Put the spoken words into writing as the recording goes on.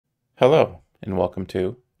Hello, and welcome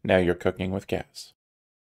to Now You're Cooking with Gas.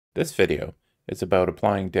 This video is about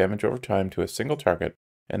applying damage over time to a single target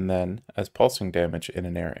and then as pulsing damage in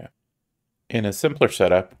an area. In a simpler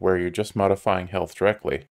setup where you're just modifying health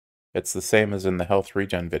directly, it's the same as in the health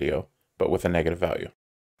regen video, but with a negative value,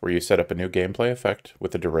 where you set up a new gameplay effect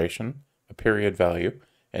with a duration, a period value,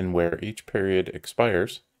 and where each period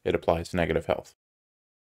expires, it applies negative health.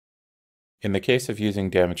 In the case of using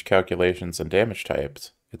damage calculations and damage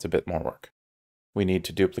types, it's a bit more work. We need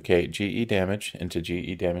to duplicate GE damage into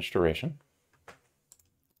GE damage duration.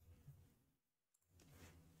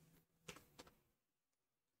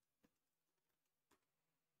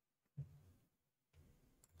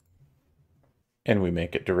 And we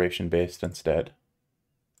make it duration based instead.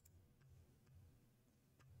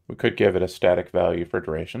 We could give it a static value for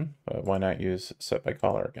duration, but why not use set by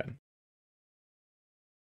caller again?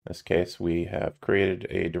 In this case, we have created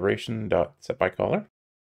a duration.setByCaller.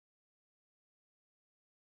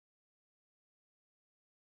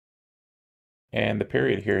 And the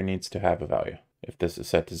period here needs to have a value. If this is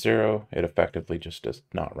set to 0, it effectively just does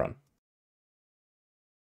not run.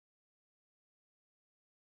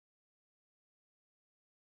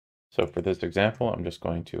 So for this example, I'm just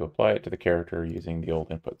going to apply it to the character using the old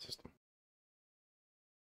input system.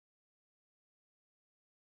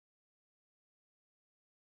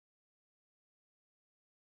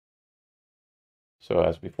 So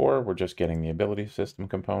as before, we're just getting the ability system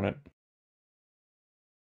component,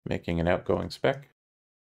 making an outgoing spec.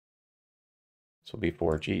 This will be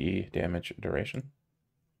for GE damage duration.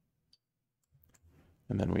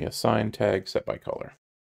 And then we assign tag set by color.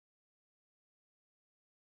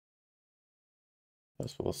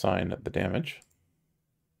 This will assign the damage.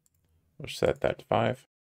 We'll set that to 5.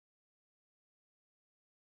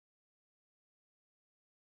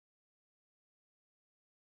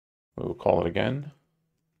 We will call it again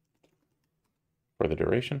for the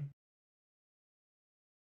duration.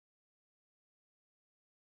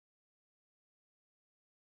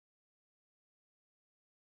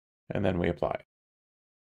 And then we apply.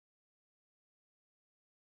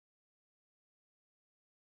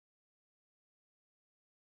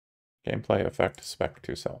 Gameplay effect spec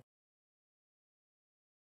to self.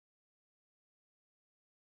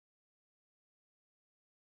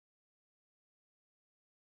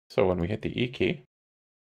 So when we hit the E key,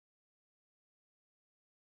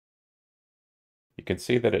 you can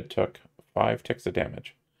see that it took 5 ticks of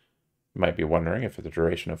damage. You might be wondering, if it's a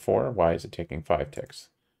duration of 4, why is it taking 5 ticks?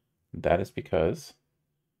 That is because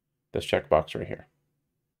this checkbox right here.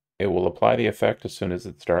 It will apply the effect as soon as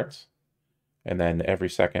it starts, and then every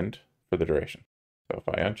second for the duration. So if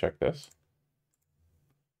I uncheck this,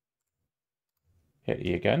 hit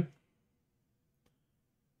E again,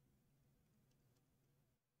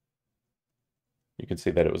 you can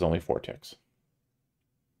see that it was only 4 ticks.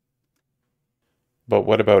 But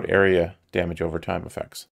what about area damage over time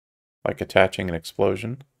effects? Like attaching an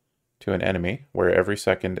explosion to an enemy where every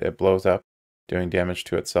second it blows up, doing damage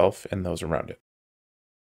to itself and those around it.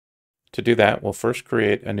 To do that, we'll first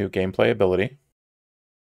create a new gameplay ability.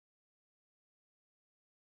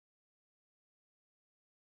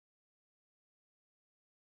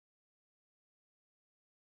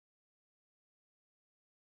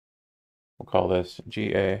 We'll call this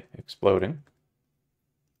GA exploding.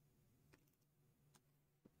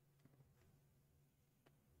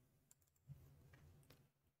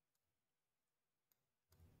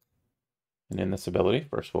 And in this ability,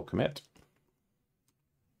 first we'll commit.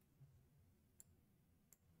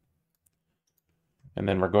 And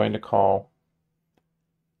then we're going to call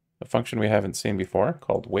a function we haven't seen before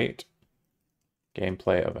called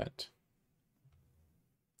WaitGameplayEvent.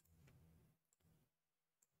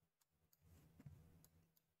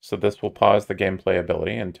 So this will pause the gameplay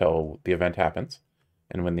ability until the event happens.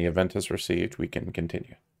 And when the event is received, we can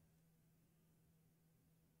continue.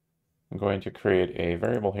 I'm going to create a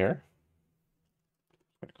variable here.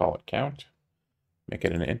 I'm going to call it count, make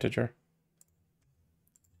it an integer.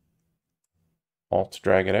 Alt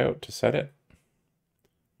drag it out to set it.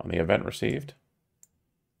 On the event received,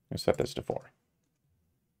 I'm going to set this to 4.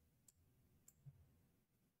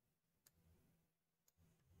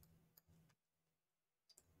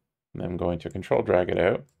 And I'm going to control drag it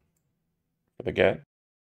out for the get.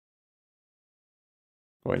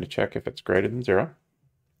 I'm going to check if it's greater than 0.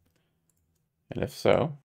 And if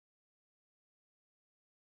so,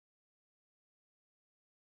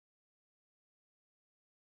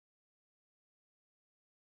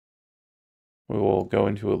 we will go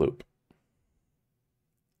into a loop.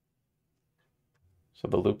 So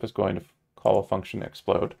the loop is going to call a function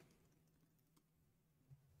explode.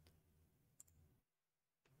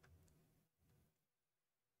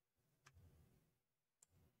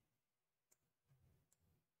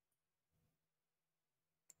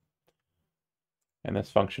 and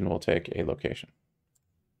this function will take a location.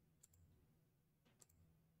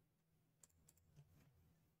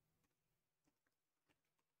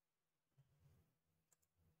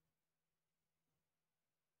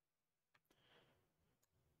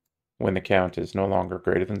 When the count is no longer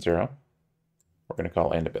greater than 0, we're going to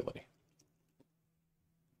call endAbility.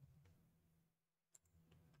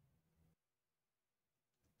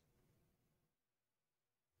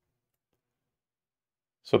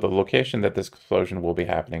 So the location that this explosion will be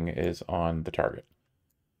happening is on the target.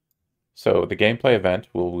 So the gameplay event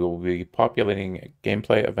will be populating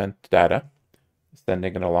gameplay event data,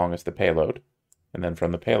 sending it along as the payload. And then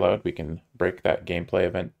from the payload, we can break that gameplay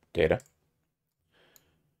event data.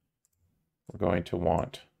 We're going to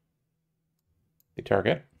want the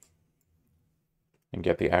target and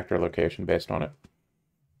get the actor location based on it,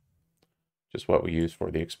 just what we use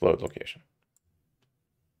for the explode location.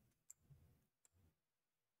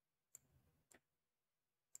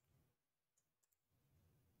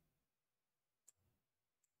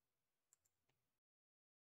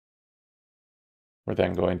 We're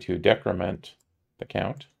then going to decrement the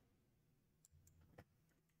count.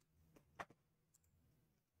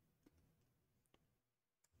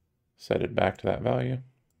 Set it back to that value.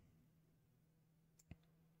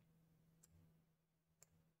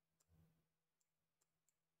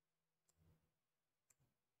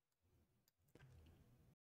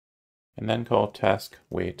 And then call task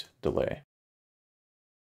wait delay.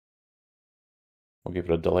 We'll give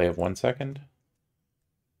it a delay of 1 second.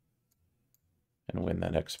 And when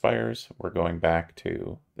that expires, we're going back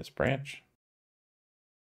to this branch.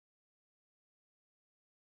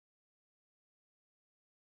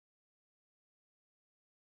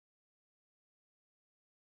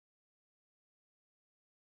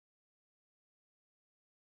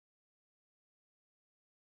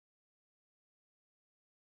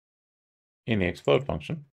 In the explode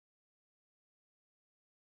function,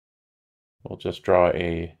 we'll just draw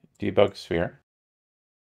a debug sphere.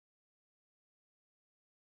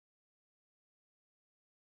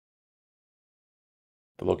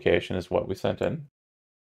 The location is what we sent in.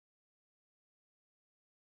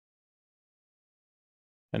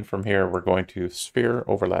 And from here, we're going to sphere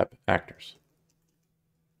overlap actors.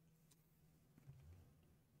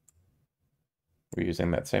 We're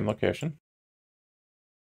using that same location.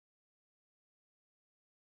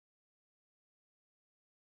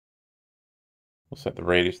 We'll set the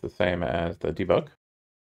radius the same as the debug.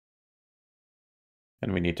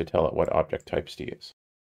 And we need to tell it what object types to use.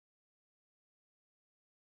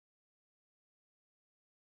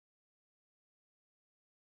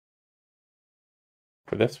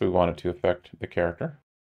 For this, we want it to affect the character,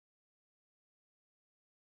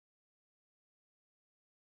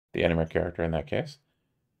 the enemy character in that case,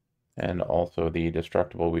 and also the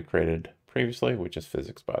destructible we created previously, which is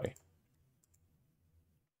physics body.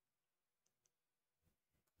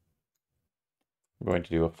 We're going to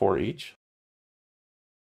do a for each.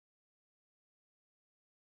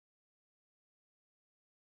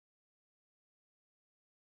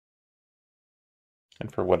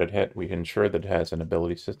 And for what it hit, we ensure that it has an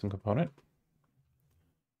ability system component.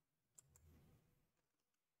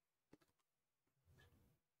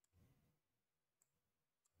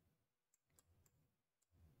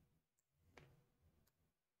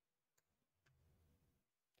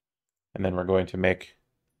 And then we're going to make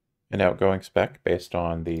an outgoing spec based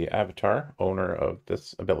on the avatar owner of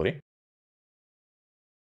this ability.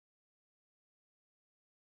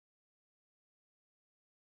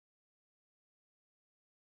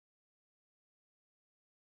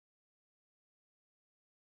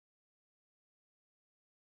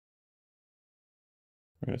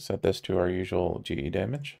 We're going to set this to our usual GE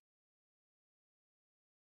damage.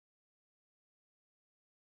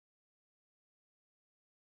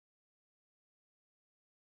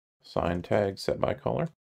 Sign tag set by color.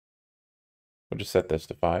 We'll just set this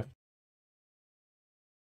to 5.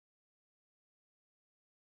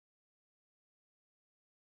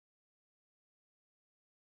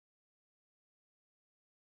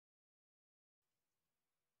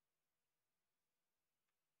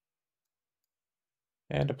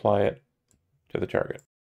 And apply it to the target.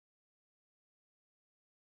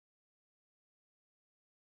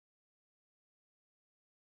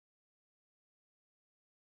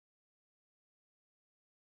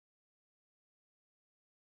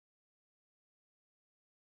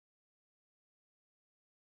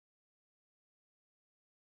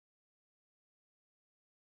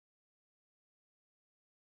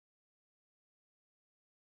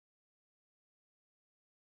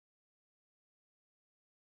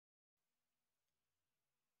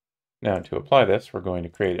 Now to apply this, we're going to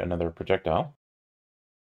create another projectile.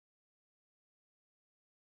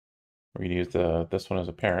 We're going to use this one as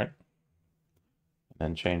a parent, and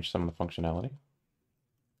then change some of the functionality.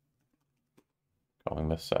 Calling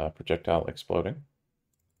this projectile exploding.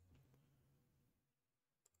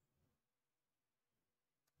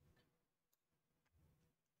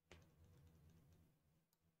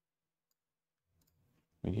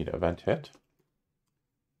 We need event hit.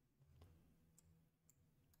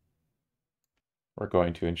 We're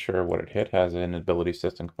going to ensure what it hit has an ability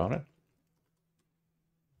system component.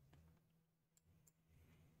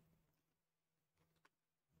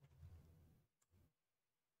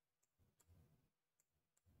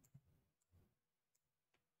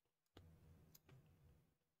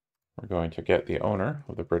 We're going to get the owner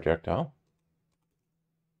of the projectile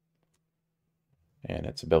and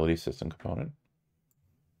its ability system component.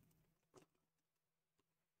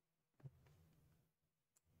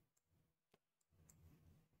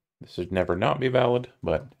 This should never not be valid,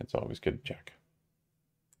 but it's always good to check.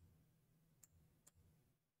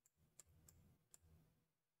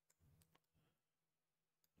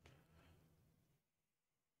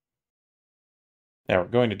 Now we're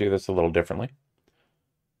going to do this a little differently.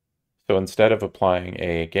 So instead of applying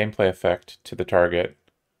a gameplay effect to the target,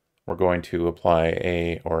 we're going to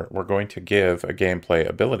we're going to give a gameplay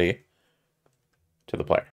ability to the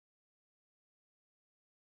player.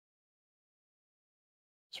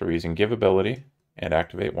 So we're using give ability and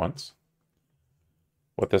activate once.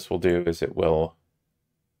 What this will do is it will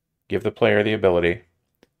give the player the ability,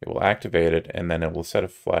 it will activate it, and then it will set a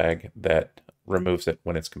flag that removes it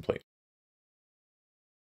when it's complete.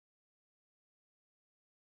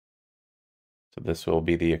 So this will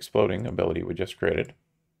be the exploding ability we just created.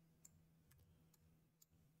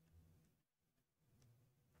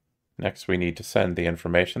 Next, we need to send the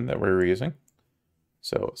information that we're using.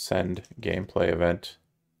 So send gameplay event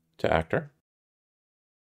to actor.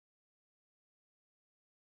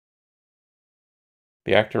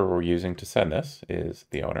 The actor we're using to send this is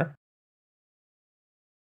the owner.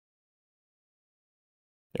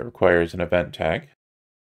 It requires an event tag.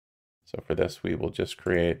 So for this, we will just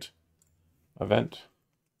create event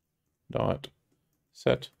dot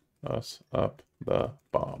set us up the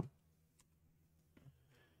bomb.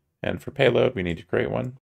 And for payload, we need to create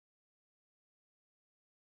one.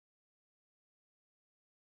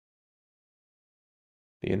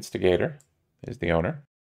 The instigator is the owner,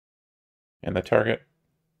 and the target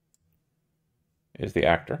is the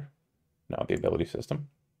actor, not the ability system.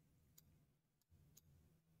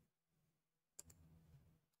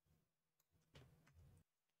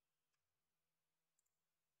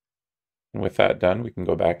 And with that done, we can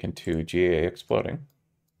go back into GA exploding.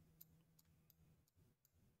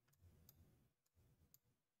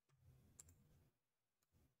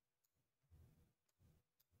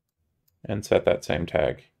 And set that same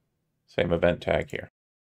tag, same event tag here.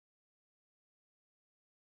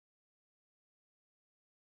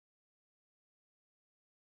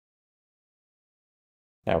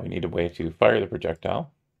 Now we need a way to fire the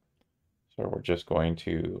projectile. So we're just going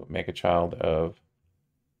to make a child of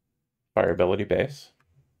FireAbility base.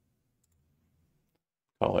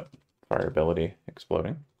 Call it FireAbility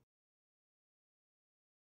exploding.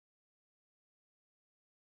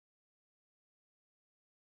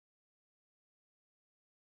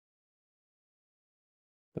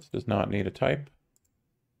 This does not need a type.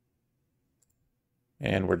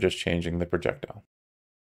 And we're just changing the projectile.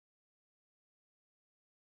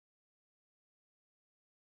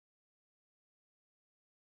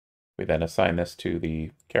 We then assign this to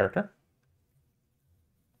the character.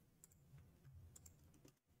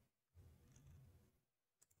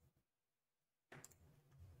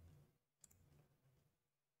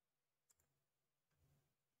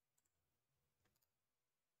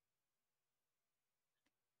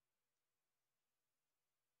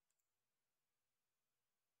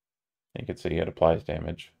 You can see it applies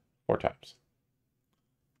damage 4 times.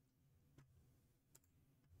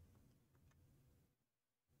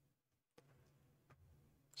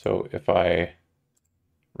 So if I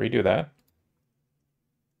redo that,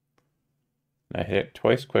 and I hit it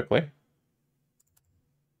twice quickly,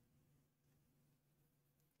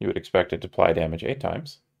 you would expect it to apply damage 8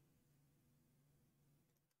 times.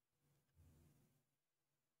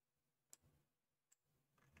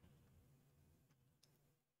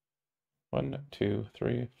 One, two,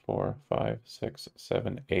 three, 4, 5, 6,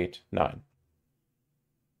 7, 8, 9.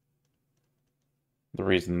 The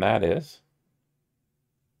reason that is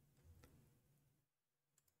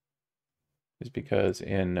because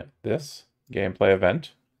in this gameplay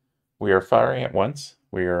event, we are firing it once.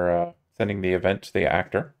 We are sending the event to the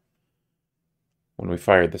actor. When we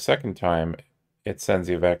fired the second time, it sends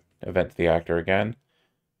the event to the actor again,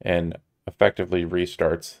 and effectively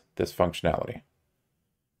restarts this functionality.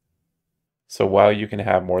 So while you can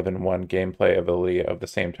have more than one gameplay ability of the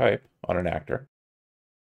same type on an actor,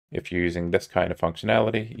 if you're using this kind of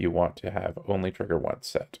functionality, you want to have only trigger once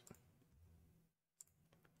set.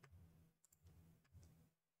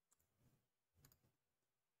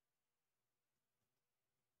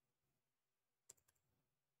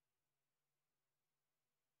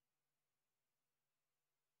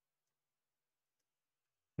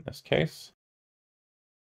 In this case,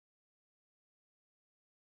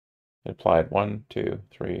 it applied 1, 2,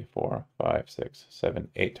 3, 4, 5, 6, 7,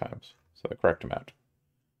 8 times, so the correct amount.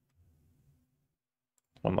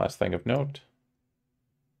 One last thing of note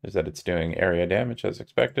is that it's doing area damage as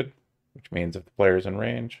expected, which means if the player is in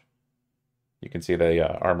range, you can see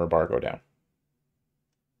the armor bar go down.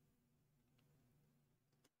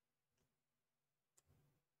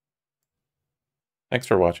 Thanks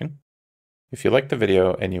for watching. If you liked the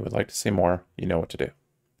video and you would like to see more, you know what to do.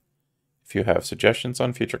 If you have suggestions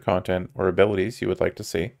on future content or abilities you would like to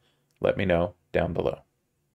see, let me know down below.